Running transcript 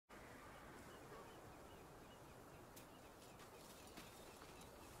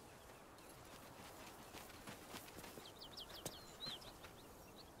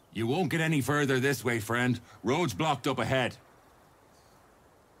You won't get any further this way, friend. Road's blocked up ahead.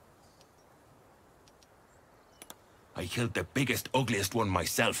 I killed the biggest, ugliest one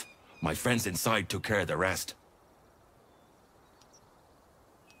myself. My friends inside took care of the rest.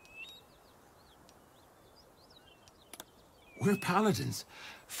 We're Paladins,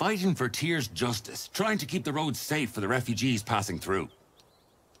 fighting for Tyr's justice, trying to keep the roads safe for the refugees passing through.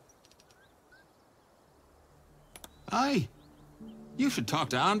 Aye. You should talk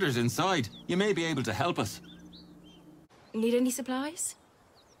to Anders inside. You may be able to help us. Need any supplies?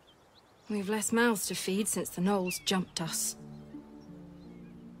 We've less mouths to feed since the gnolls jumped us.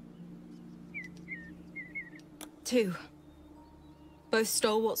 2. Both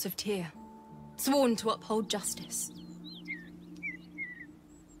stalwarts of Tyr, sworn to uphold justice.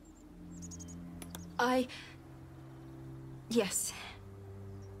 Yes.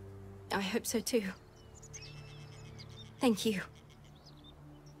 I hope so too. Thank you.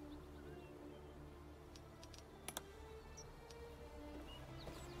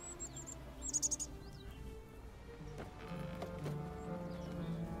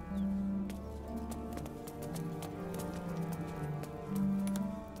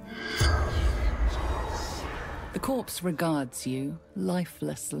 The corpse regards you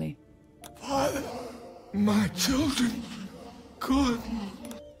lifelessly. Father, my children, good.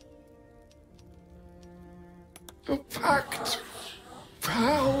 The pact,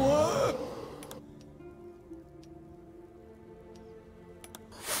 power,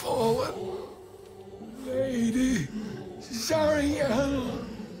 fallen Lady Zariel,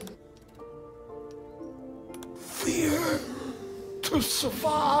 fear to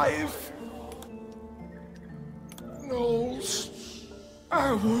survive. Gnolls,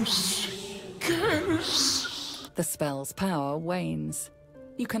 I was careless. The spell's power wanes.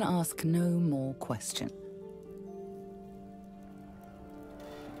 You can ask no more question.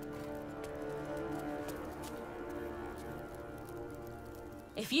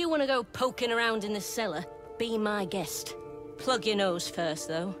 If you want to go poking around in the cellar, be my guest. Plug your nose first,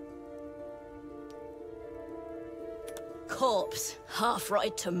 though. Corpse,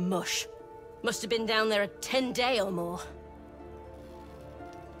 half-rotted to mush. Must have been down there a 10-day or more.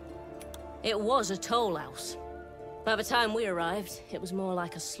 It was a toll house. By the time we arrived, it was more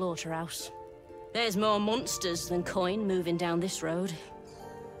like a slaughterhouse. There's more monsters than coin moving down this road.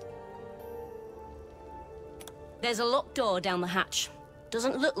 There's a locked door down the hatch.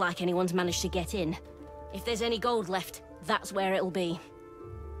 Doesn't look like anyone's managed to get in. If there's any gold left, that's where it'll be.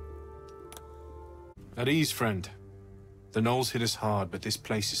 At ease, friend. The gnolls hit us hard, but this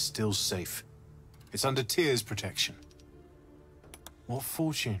place is still safe. It's under Tyr's protection. What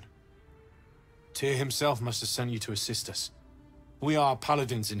fortune. Tyr himself must have sent you to assist us. We are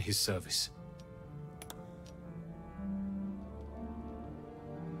paladins in his service.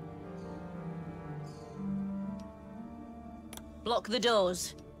 Block the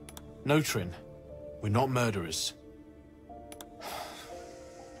doors. No, Trin. We're not murderers.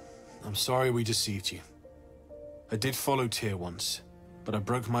 I'm sorry we deceived you. I did follow Tyr once, but I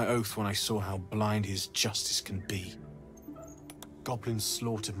broke my oath when I saw how blind his justice can be. Goblins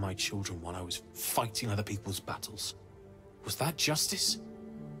slaughtered my children while I was fighting other people's battles. Was that justice?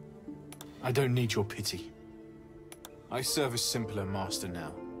 I don't need your pity. I serve a simpler master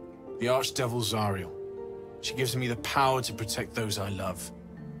now, the Archdevil Zariel. She gives me the power to protect those I love.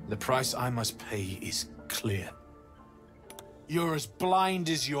 The price I must pay is clear. You're as blind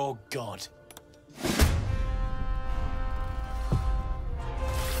as your god.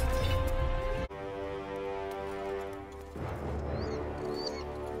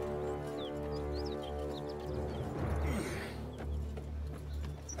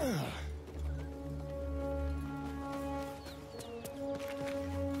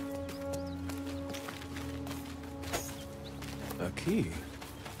 A key?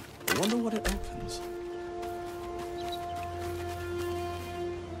 I wonder what it opens.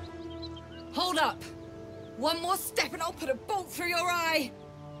 Hold up! One more step and I'll put a bolt through your eye!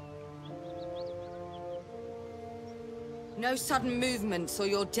 No sudden movements or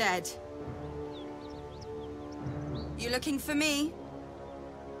you're dead. You looking for me?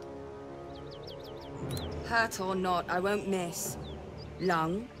 Hurt or not, I won't miss.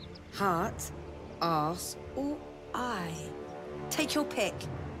 Lung, heart, arse, or eye. Take your pick.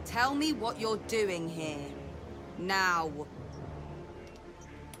 Tell me what you're doing here. Now.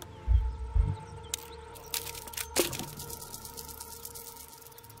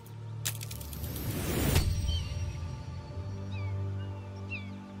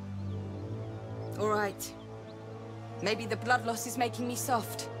 All right. Maybe the blood loss is making me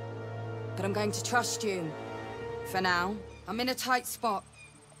soft. But I'm going to trust you. For now, I'm in a tight spot.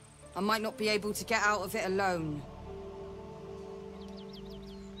 I might not be able to get out of it alone.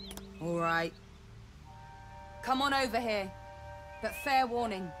 All right. Come on over here. But fair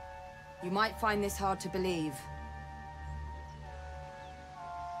warning, you might find this hard to believe.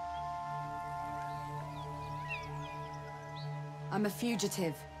 I'm a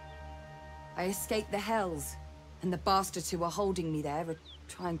fugitive. I escaped the Hells, and the bastards who are holding me there are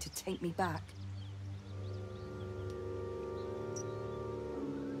trying to take me back.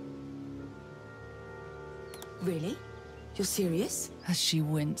 Really? You're serious? As she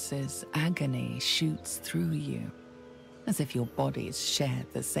winces, agony shoots through you, as if your bodies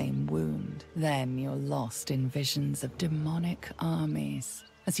shared the same wound. Then you're lost in visions of demonic armies,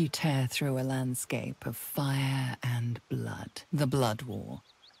 as you tear through a landscape of fire and blood. The Blood War.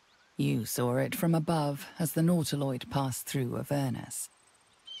 You saw it from above as the Nautiloid passed through Avernus.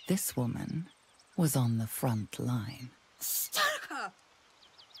 This woman was on the front line. Starka!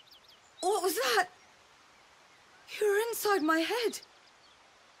 What was that? You were inside my head.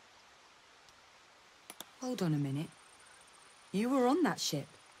 Hold on a minute. You were on that ship.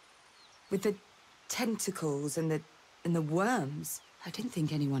 With the tentacles and the worms. I didn't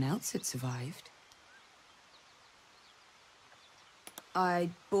think anyone else had survived. I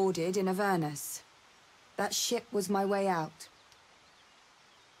boarded in Avernus. That ship was my way out.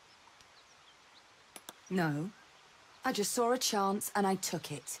 No. I just saw a chance and I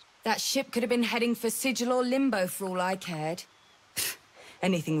took it. That ship could have been heading for Sigil or Limbo for all I cared.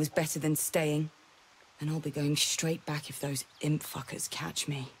 Anything was better than staying. And I'll be going straight back if those imp fuckers catch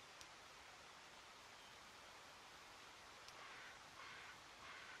me.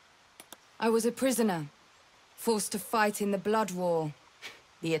 I was a prisoner, forced to fight in the Blood War.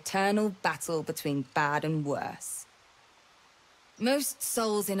 The eternal battle between bad and worse. Most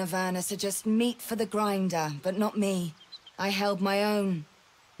souls in Avernus are just meat for the grinder, but not me. I held my own.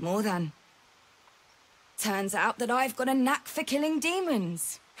 More than. Turns out that I've got a knack for killing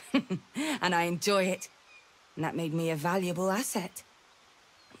demons. And I enjoy it. And that made me a valuable asset.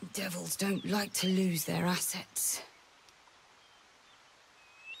 Devils don't like to lose their assets.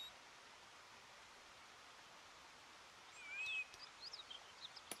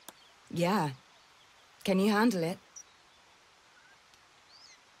 Yeah. Can you handle it?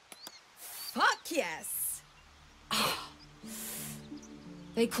 Fuck yes!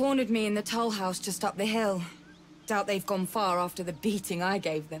 They cornered me in the toll house just up the hill. Doubt they've gone far after the beating I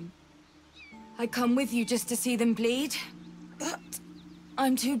gave them. I'd come with you just to see them bleed, but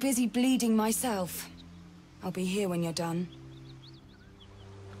I'm too busy bleeding myself. I'll be here when you're done.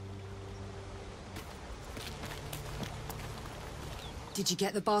 Did you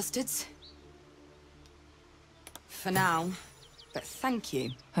get the bastards? For now, but thank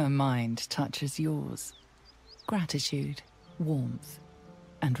you. Her mind touches yours. Gratitude, warmth,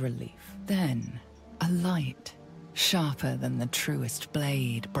 and relief. Then, a light, sharper than the truest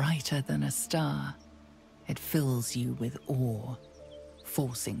blade, brighter than a star. It fills you with awe,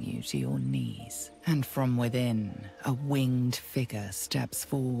 forcing you to your knees. And from within, a winged figure steps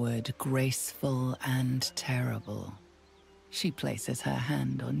forward, graceful and terrible. She places her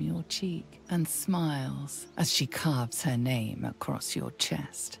hand on your cheek and smiles as she carves her name across your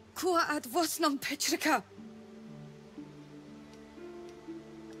chest. Kua ad vosnam Petrika.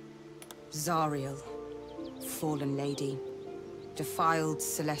 Zariel, fallen lady, defiled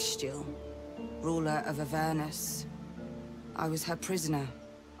celestial, ruler of Avernus. I was her prisoner,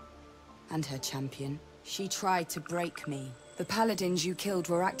 and her champion. She tried to break me. The paladins you killed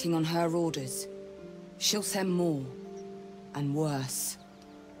were acting on her orders. She'll send more, and worse.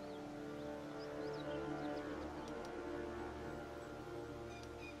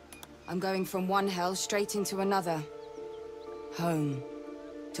 I'm going from one hell straight into another. Home.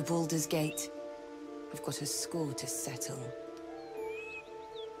 To Baldur's Gate. I've got a score to settle.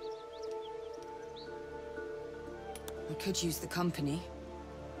 I could use the company,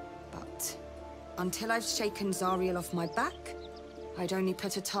 but until I've shaken Zariel off my back, I'd only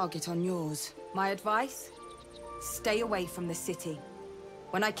put a target on yours. My advice? Stay away from the city.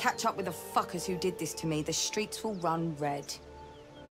 When I catch up with the fuckers who did this to me, the streets will run red.